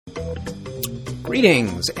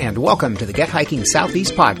Greetings and welcome to the Get Hiking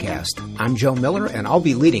Southeast podcast. I'm Joe Miller and I'll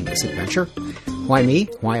be leading this adventure. Why me?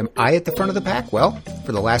 Why am I at the front of the pack? Well,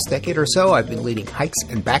 for the last decade or so, I've been leading hikes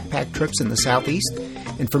and backpack trips in the Southeast,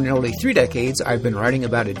 and for nearly 3 decades, I've been writing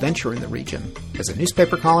about adventure in the region as a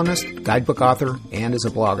newspaper columnist, guidebook author, and as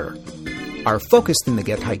a blogger. Our focus in the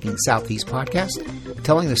Get Hiking Southeast podcast,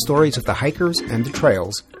 telling the stories of the hikers and the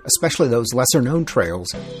trails, especially those lesser-known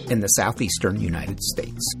trails in the southeastern United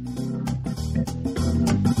States.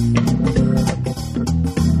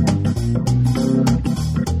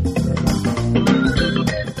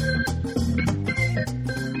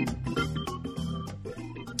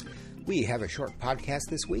 We have a short podcast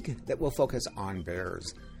this week that will focus on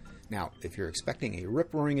bears. Now, if you're expecting a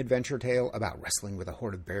rip-roaring adventure tale about wrestling with a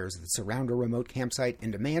horde of bears that surround a remote campsite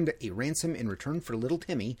and demand a ransom in return for little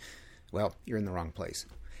Timmy, well, you're in the wrong place.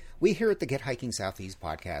 We here at the Get Hiking Southeast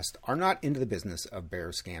podcast are not into the business of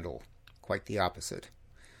bear scandal. Quite the opposite.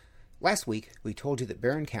 Last week, we told you that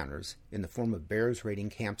bear encounters, in the form of bears raiding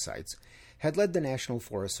campsites, had led the National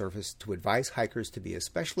Forest Service to advise hikers to be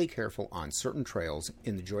especially careful on certain trails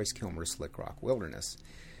in the Joyce-Kilmer Slick Rock Wilderness.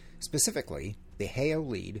 Specifically, the Heyo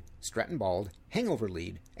Lead, Stratton Bald, Hangover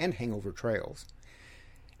Lead, and Hangover Trails.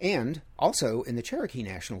 And also in the Cherokee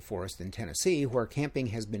National Forest in Tennessee, where camping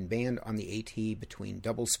has been banned on the AT between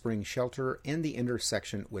Double Spring Shelter and the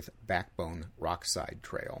intersection with Backbone Rockside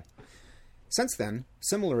Trail. Since then,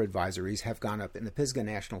 similar advisories have gone up in the Pisgah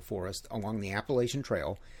National Forest along the Appalachian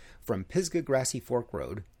Trail from Pisgah Grassy Fork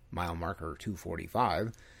Road, mile marker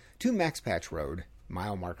 245, to Max Patch Road,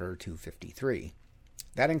 mile marker 253.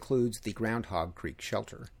 That includes the Groundhog Creek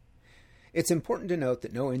Shelter. It's important to note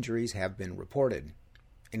that no injuries have been reported.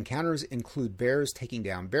 Encounters include bears taking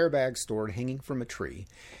down bear bags stored hanging from a tree,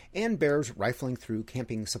 and bears rifling through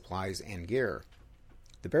camping supplies and gear.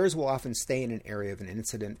 The bears will often stay in an area of an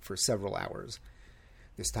incident for several hours.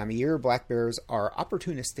 This time of year, black bears are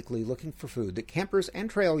opportunistically looking for food that campers and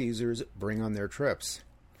trail users bring on their trips.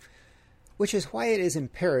 Which is why it is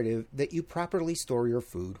imperative that you properly store your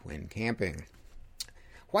food when camping.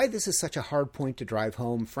 Why this is such a hard point to drive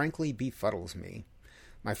home frankly befuddles me.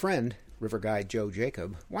 My friend, river guide Joe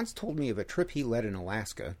Jacob, once told me of a trip he led in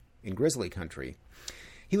Alaska, in grizzly country.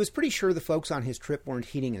 He was pretty sure the folks on his trip weren't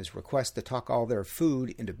heeding his request to tuck all their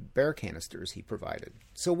food into bear canisters he provided.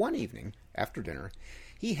 So one evening, after dinner,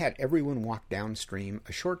 he had everyone walk downstream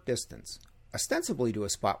a short distance, ostensibly to a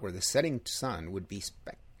spot where the setting sun would be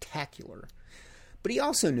spectacular. But he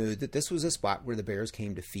also knew that this was a spot where the bears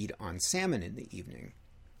came to feed on salmon in the evening.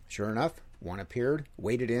 Sure enough, one appeared,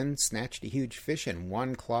 waded in, snatched a huge fish in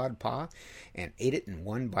one clawed paw, and ate it in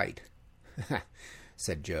one bite.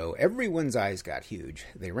 Said Joe. Everyone's eyes got huge.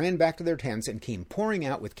 They ran back to their tents and came pouring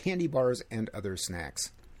out with candy bars and other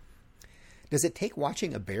snacks. Does it take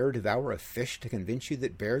watching a bear devour a fish to convince you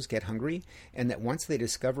that bears get hungry and that once they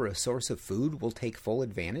discover a source of food will take full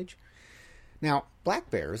advantage? Now, black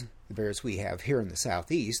bears, the bears we have here in the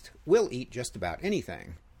southeast, will eat just about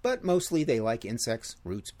anything, but mostly they like insects,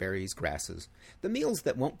 roots, berries, grasses, the meals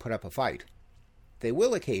that won't put up a fight. They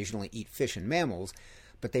will occasionally eat fish and mammals,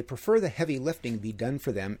 but they prefer the heavy lifting be done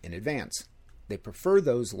for them in advance. They prefer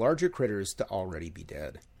those larger critters to already be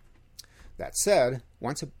dead. That said,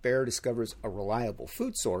 once a bear discovers a reliable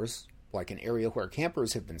food source, like an area where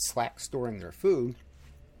campers have been slack storing their food,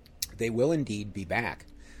 they will indeed be back,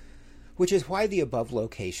 which is why the above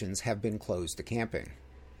locations have been closed to camping.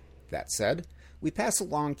 That said, we pass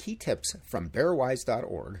along key tips from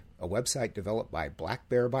bearwise.org, a website developed by black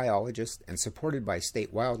bear biologists and supported by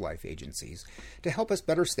state wildlife agencies, to help us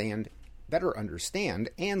better understand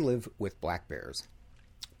and live with black bears.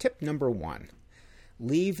 Tip number 1.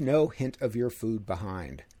 Leave no hint of your food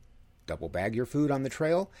behind. Double bag your food on the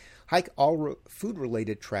trail. Hike all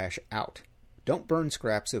food-related trash out. Don't burn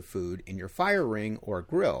scraps of food in your fire ring or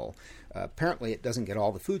grill. Apparently it doesn't get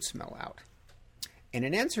all the food smell out. And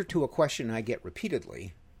in answer to a question I get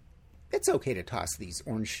repeatedly, it's okay to toss these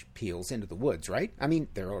orange peels into the woods, right? I mean,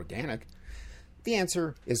 they're organic. The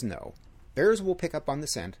answer is no. Bears will pick up on the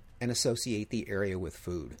scent and associate the area with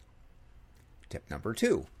food. Tip number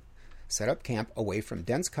 2. Set up camp away from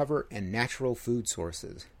dense cover and natural food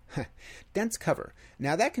sources. Dense cover.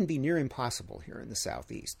 Now that can be near impossible here in the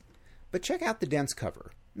southeast. But check out the dense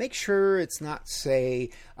cover. Make sure it's not,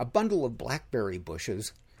 say, a bundle of blackberry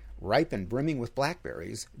bushes ripe and brimming with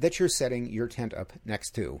blackberries, that you're setting your tent up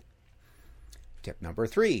next to. Tip number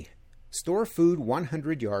 3. Store food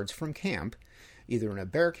 100 yards from camp, either in a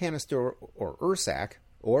bear canister or ursack,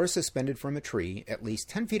 or suspended from a tree at least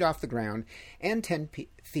 10 feet off the ground and 10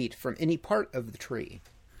 feet from any part of the tree.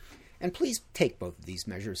 And please take both of these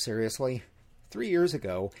measures seriously. 3 years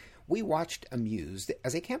ago, we watched amused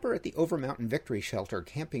as a camper at the Overmountain Victory Shelter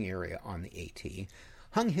camping area on the AT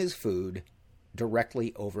hung his food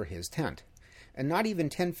directly over his tent, and not even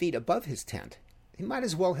 10 feet above his tent. He might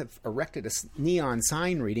as well have erected a neon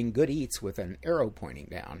sign reading "Good Eats" with an arrow pointing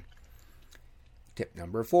down. Tip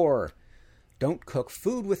number 4. Don't cook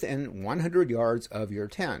food within 100 yards of your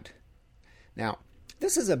tent. Now,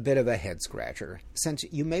 this is a bit of a head-scratcher, since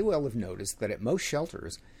you may well have noticed that at most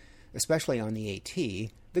shelters, especially on the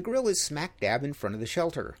AT, the grill is smack dab in front of the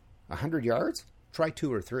shelter. 100 yards? Try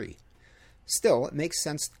 2 or 3. Still, it makes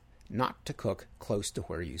sense not to cook close to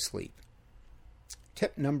where you sleep.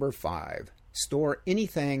 Tip number 5. Store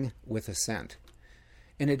anything with a scent.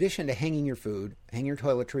 In addition to hanging your food, hang your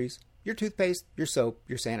toiletries, your toothpaste, your soap,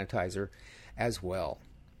 your sanitizer as well.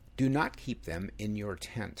 Do not keep them in your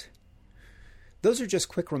tent. Those are just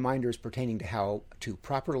quick reminders pertaining to how to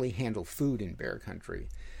properly handle food in bear country.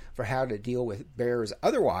 For how to deal with bears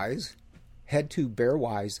otherwise, head to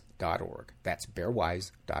bearwise.org. That's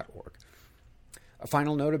bearwise.org. A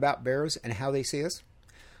final note about bears and how they see us.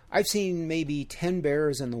 I've seen maybe 10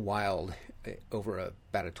 bears in the wild over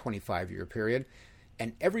about a 25-year period,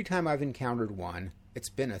 and every time I've encountered one, it's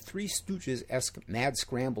been a Three Stooges-esque mad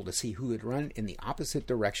scramble to see who would run in the opposite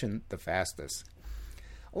direction the fastest.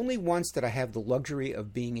 Only once did I have the luxury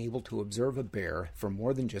of being able to observe a bear for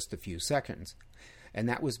more than just a few seconds, and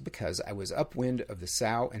that was because I was upwind of the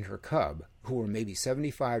sow and her cub, who were maybe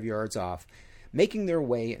 75 yards off, making their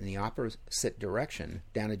way in the opposite direction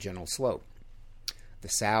down a gentle slope. The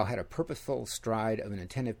sow had a purposeful stride of an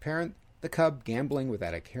attentive parent, the cub gambling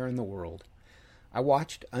without a care in the world. I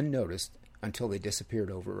watched unnoticed until they disappeared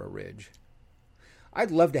over a ridge. I'd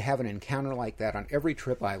love to have an encounter like that on every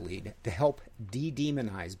trip I lead to help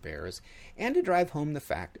de-demonize bears and to drive home the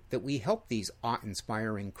fact that we help these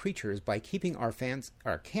awe-inspiring creatures by keeping our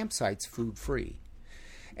campsites food-free.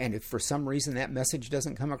 And if for some reason that message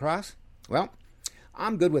doesn't come across, well,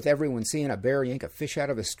 I'm good with everyone seeing a bear yank a fish out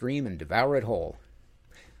of a stream and devour it whole.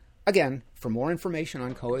 Again, for more information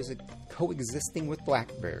on coexisting with black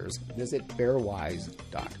bears, visit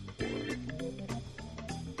bearwise.org.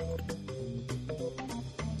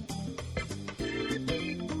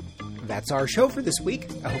 That's our show for this week.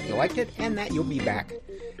 I hope you liked it and that you'll be back.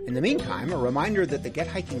 In the meantime, a reminder that the Get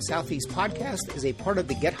Hiking Southeast podcast is a part of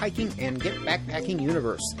the Get Hiking and Get Backpacking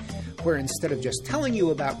universe, where instead of just telling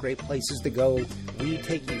you about great places to go, we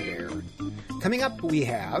take you there. Coming up, we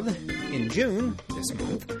have, in June, this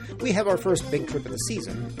month, we have our first big trip of the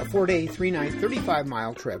season, a 4-day, 3-night,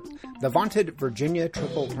 35-mile trip, the vaunted Virginia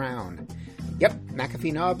Triple Crown. Yep,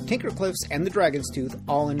 McAfee Knob, Tinker Cliffs, and the Dragon's Tooth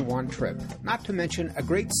all in one trip, not to mention a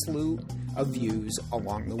great slew of views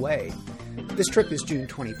along the way. This trip is June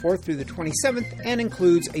 24th through the 27th and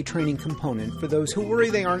includes a training component for those who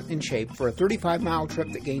worry they aren't in shape for a 35-mile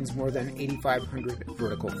trip that gains more than 8,500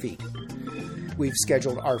 vertical feet. We've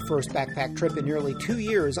scheduled our first backpack trip in nearly 2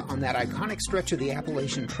 years on that iconic stretch of the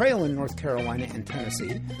Appalachian Trail in North Carolina and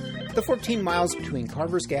Tennessee, the 14 miles between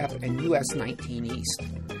Carver's Gap and US 19 East.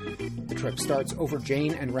 The trip starts over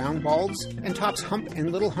Jane and Round Balds and tops Hump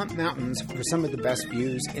and Little Hump Mountains for some of the best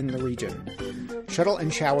views in the region. Shuttle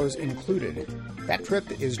and showers included. That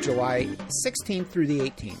trip is July 16th through the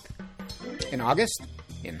 18th. In August,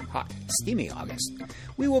 in hot, steamy August,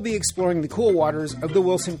 we will be exploring the cool waters of the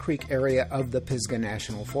Wilson Creek area of the Pisgah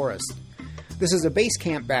National Forest. This is a base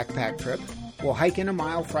camp backpack trip. We'll hike in a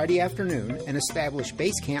mile Friday afternoon and establish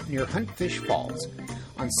base camp near Huntfish Falls.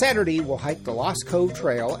 On Saturday, we'll hike the Lost Cove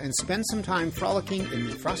Trail and spend some time frolicking in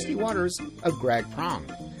the frosty waters of Grag Prong.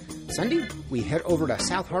 Sunday, we head over to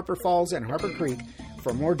South Harper Falls and Harper Creek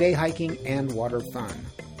for more day hiking and water fun.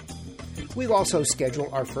 We've also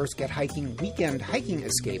scheduled our first Get Hiking weekend hiking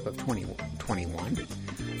escape of 2021.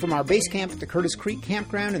 From our base camp at the Curtis Creek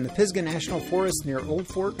Campground in the Pisgah National Forest near Old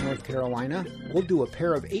Fort, North Carolina, we'll do a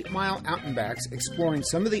pair of 8-mile out and backs exploring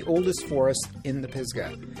some of the oldest forests in the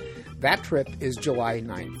Pisgah. That trip is July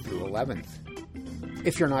 9th through 11th.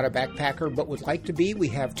 If you're not a backpacker but would like to be, we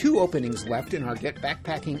have 2 openings left in our Get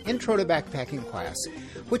Backpacking Intro to Backpacking class,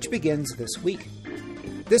 which begins this week.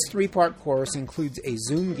 This 3-part course includes a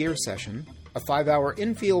Zoom gear session, a 5-hour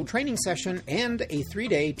infield training session, and a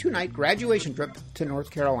 3-day, 2-night graduation trip to North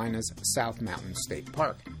Carolina's South Mountain State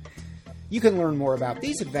Park. You can learn more about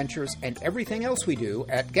these adventures and everything else we do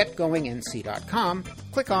at getgoingnc.com.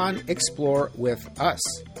 Click on Explore with Us.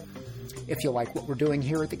 If you like what we're doing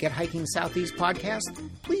here at the Get Hiking Southeast podcast,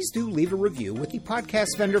 please do leave a review with the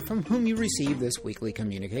podcast vendor from whom you receive this weekly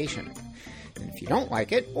communication. And if you don't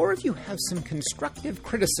like it, or if you have some constructive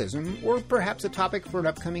criticism, or perhaps a topic for an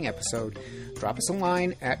upcoming episode, drop us a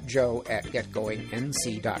line at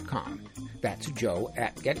joe@getgoingnc.com. That's Joe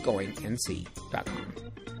at getgoingnc.com.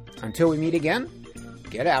 Until we meet again,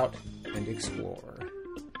 get out and explore.